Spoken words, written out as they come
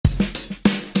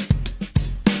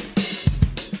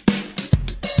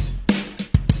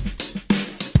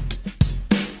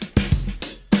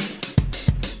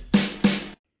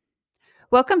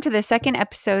Welcome to the second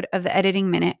episode of the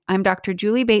Editing Minute. I'm Dr.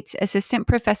 Julie Bates, Assistant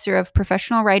Professor of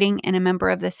Professional Writing and a member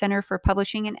of the Center for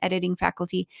Publishing and Editing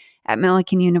faculty at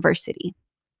Millikan University.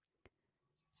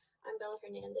 I'm Bella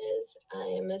Hernandez.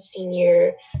 I am a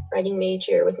senior writing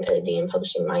major with an editing and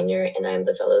publishing minor, and I'm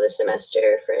the fellow this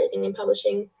semester for editing and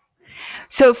publishing.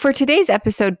 So for today's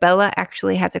episode, Bella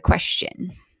actually has a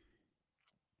question.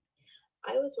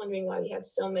 I was wondering why we have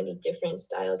so many different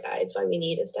style guides, why we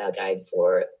need a style guide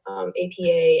for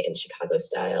APA and Chicago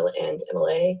style and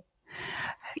MLA.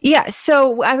 Yeah,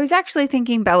 so I was actually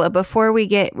thinking, Bella, before we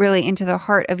get really into the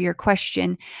heart of your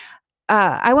question,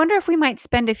 I wonder if we might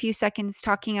spend a few seconds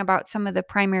talking about some of the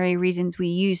primary reasons we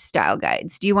use style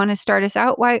guides. Do you want to start us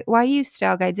out? Why use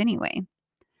style guides anyway?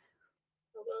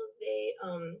 Well, they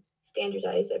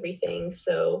standardize everything.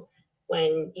 So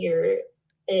when you're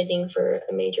editing for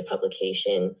a major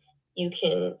publication, you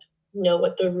can know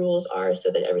what the rules are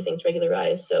so that everything's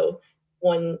regularized. So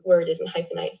one word isn't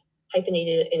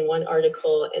hyphenated in one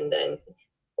article and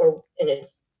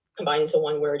it's combined into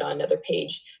one word on another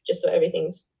page, just so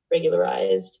everything's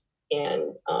regularized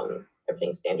and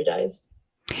everything's standardized.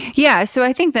 Yeah, so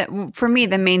I think that for me,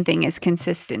 the main thing is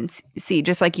consistency,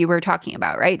 just like you were talking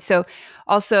about, right? So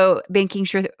also making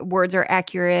sure that words are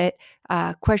accurate,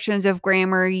 questions of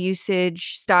grammar,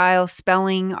 usage, style,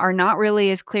 spelling are not really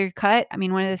as clear cut. I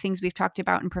mean, one of the things we've talked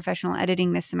about in professional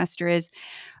editing this semester is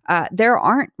there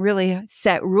aren't really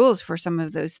set rules for some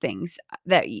of those things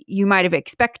that you might have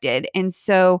expected. And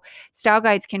so style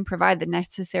guides can provide the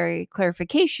necessary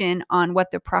clarification on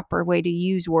what the proper way to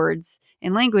use words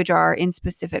and language are in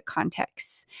specific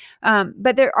contexts.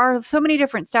 But there are so many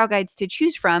different style guides to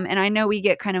choose from. And I know we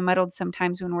get kind of muddled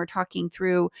sometimes when we're talking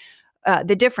through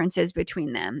the differences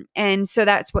between them. And so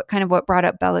that's what brought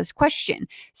up Bella's question.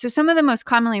 So some of the most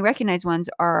commonly recognized ones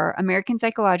are American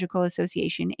Psychological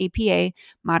Association, APA,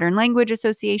 Modern Language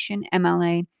Association,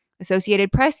 MLA,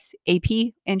 Associated Press,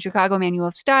 AP, and Chicago Manual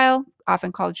of Style,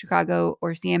 often called Chicago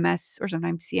or CMS or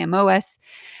sometimes CMOS.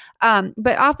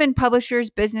 But often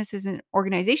publishers, businesses, and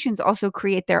organizations also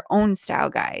create their own style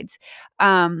guides.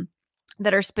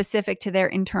 That are specific to their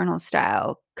internal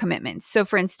style commitments. So,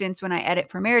 for instance, when I edit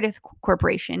for Meredith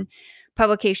Corporation,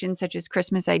 publications such as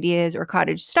Christmas Ideas or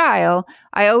Cottage Style,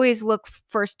 I always look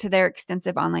first to their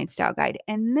extensive online style guide.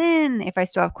 And then, if I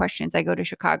still have questions, I go to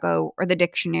Chicago or the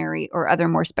dictionary or other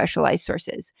more specialized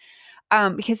sources.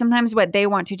 Because sometimes what they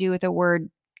want to do with a word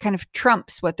kind of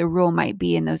trumps what the rule might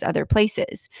be in those other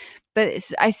places.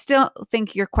 But I still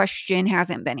think your question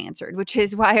hasn't been answered, which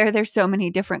is why are there so many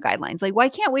different guidelines? Like, why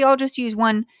can't we all just use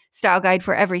one style guide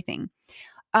for everything?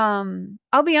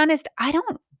 I'll be honest, I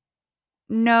don't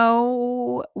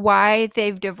know why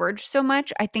they've diverged so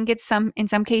much. I think it's in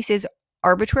some cases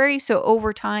arbitrary. So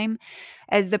over time,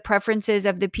 as the preferences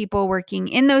of the people working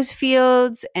in those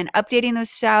fields and updating those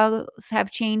styles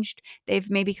have changed, they've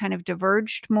maybe kind of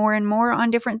diverged more and more on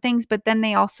different things, but then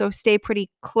they also stay pretty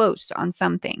close on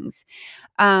some things.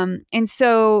 And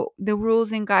so the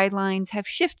rules and guidelines have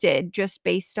shifted just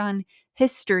based on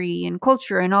history and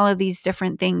culture and all of these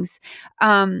different things.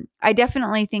 I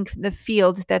definitely think the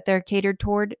field that they're catered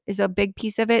toward is a big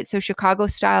piece of it. So Chicago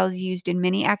style is used in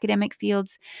many academic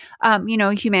fields,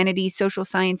 humanities, social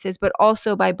sciences, but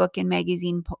also by book and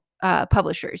magazine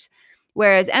publishers.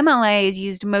 Whereas MLA is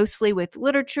used mostly with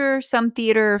literature, some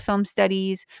theater, film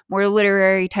studies, more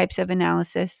literary types of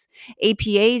analysis.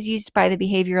 APA is used by the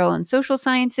behavioral and social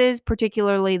sciences,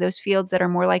 particularly those fields that are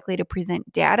more likely to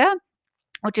present data,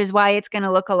 which is why it's going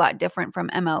to look a lot different from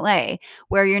MLA,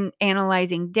 where you're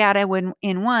analyzing data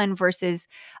in one versus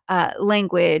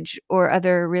language or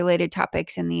other related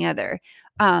topics in the other.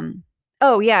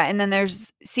 Oh, yeah. And then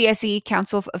there's CSE,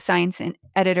 Council of Science and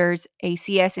Editors,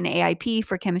 ACS and AIP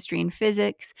for chemistry and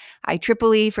physics,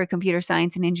 IEEE for computer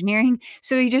science and engineering.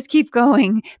 So you just keep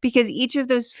going because each of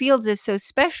those fields is so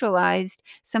specialized.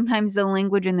 Sometimes the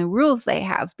language and the rules they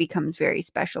have becomes very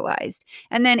specialized.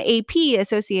 And then AP,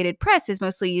 Associated Press, is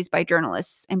mostly used by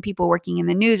journalists and people working in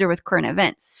the news or with current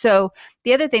events. So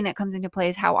the other thing that comes into play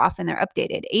is how often they're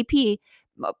updated. AP,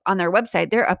 on their website,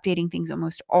 they're updating things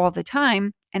almost all the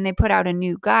time, and they put out a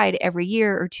new guide every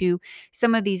year or two.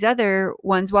 Some of these other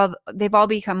ones, while they've all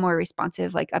become more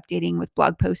responsive, like updating with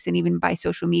blog posts and even by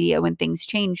social media when things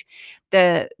change,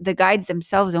 the guides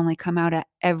themselves only come out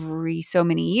every so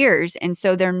many years, and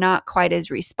so they're not quite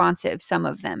as responsive, some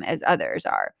of them, as others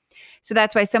are. So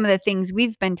that's why some of the things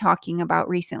we've been talking about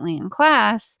recently in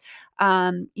class,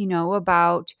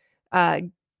 about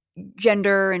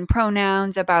gender and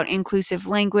pronouns, about inclusive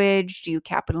language, do you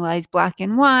capitalize black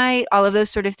and white, all of those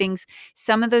sort of things.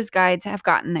 Some of those guides have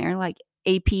gotten there, like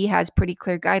AP has pretty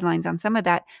clear guidelines on some of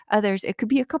that. Others, it could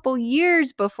be a couple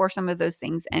years before some of those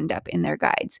things end up in their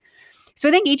guides. So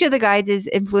I think each of the guides is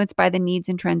influenced by the needs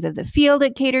and trends of the field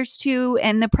it caters to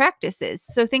and the practices.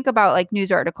 So think about like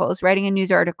news articles, writing a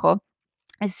news article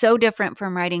is so different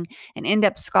from writing an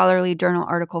in-depth scholarly journal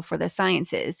article for the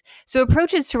sciences. So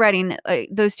approaches to writing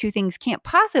those two things can't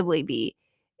possibly be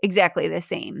exactly the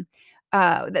same.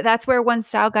 That's where one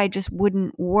style guide just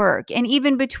wouldn't work. And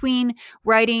even between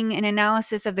writing an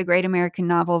analysis of the great American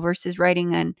novel versus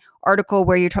writing an article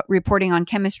where you're reporting on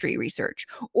chemistry research,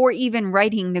 or even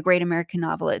writing the great American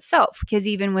novel itself, because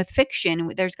even with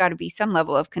fiction, there's got to be some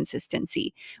level of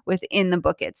consistency within the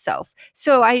book itself.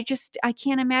 So I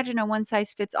can't imagine a one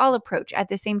size fits all approach. At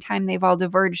the same time, they've all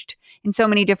diverged in so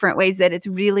many different ways that it's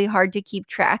really hard to keep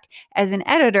track as an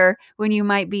editor when you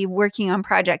might be working on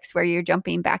projects where you're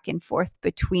jumping back and forth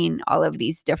between all of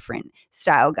these different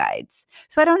style guides.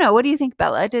 So I don't know. What do you think,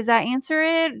 Bella? Does that answer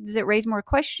it? Does it raise more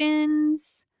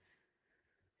questions?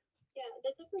 Yeah,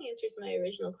 that definitely answers my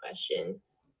original question.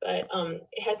 But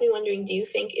it has me wondering, do you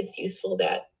think it's useful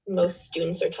that most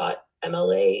students are taught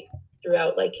MLA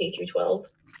throughout like K through 12?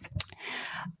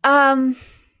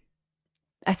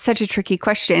 That's such a tricky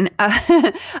question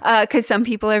because some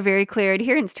people are very clear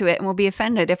adherents to it and will be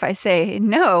offended if I say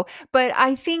no. But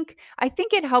I think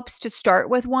it helps to start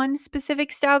with one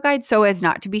specific style guide so as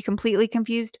not to be completely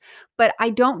confused. But I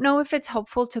don't know if it's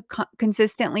helpful to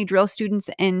consistently drill students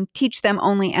and teach them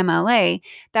only MLA.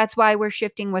 That's why we're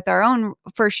shifting with our own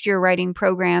first year writing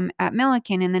program at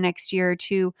Millikan in the next year or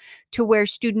two to where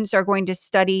students are going to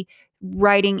study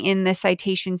writing in the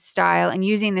citation style and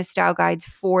using the style guides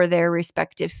for their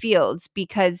respective fields,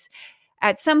 because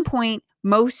at some point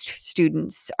most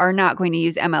students are not going to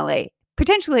use MLA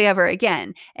potentially ever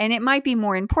again, and it might be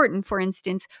more important, for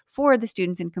instance, for the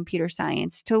students in computer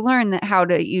science to learn how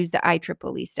to use the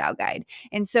IEEE style guide.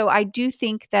 And so I do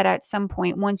think that at some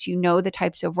point, once you know the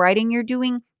types of writing you're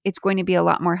doing, it's going to be a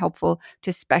lot more helpful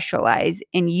to specialize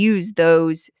and use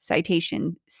those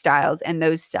citation styles and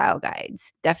those style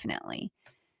guides. Definitely.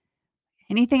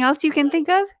 Anything else you can think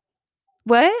of?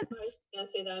 What? I was just gonna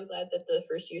say that I'm glad that the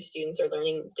first year students are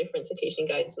learning different citation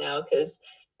guides now, because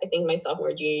I think my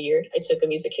sophomore junior year I took a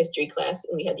music history class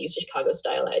and we had to use the Chicago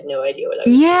style. I had no idea what I was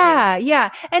doing. Yeah.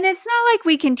 And it's not like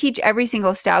we can teach every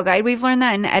single style guide. We've learned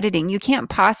that in editing. You can't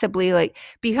possibly like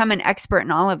become an expert in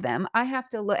all of them. I have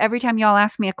to look every time y'all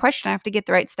ask me a question, I have to get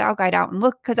the right style guide out and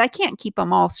look because I can't keep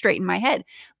them all straight in my head.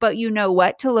 But you know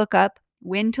what to look up,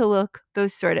 when to look,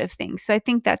 those sort of things. So I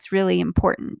think that's really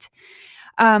important.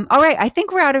 All right, I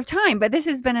think we're out of time, but this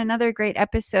has been another great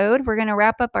episode. We're going to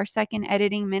wrap up our second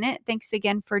editing minute. Thanks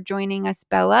again for joining us,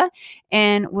 Bella,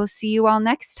 and we'll see you all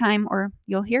next time, or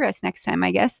you'll hear us next time, I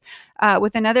guess,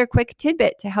 with another quick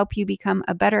tidbit to help you become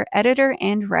a better editor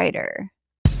and writer.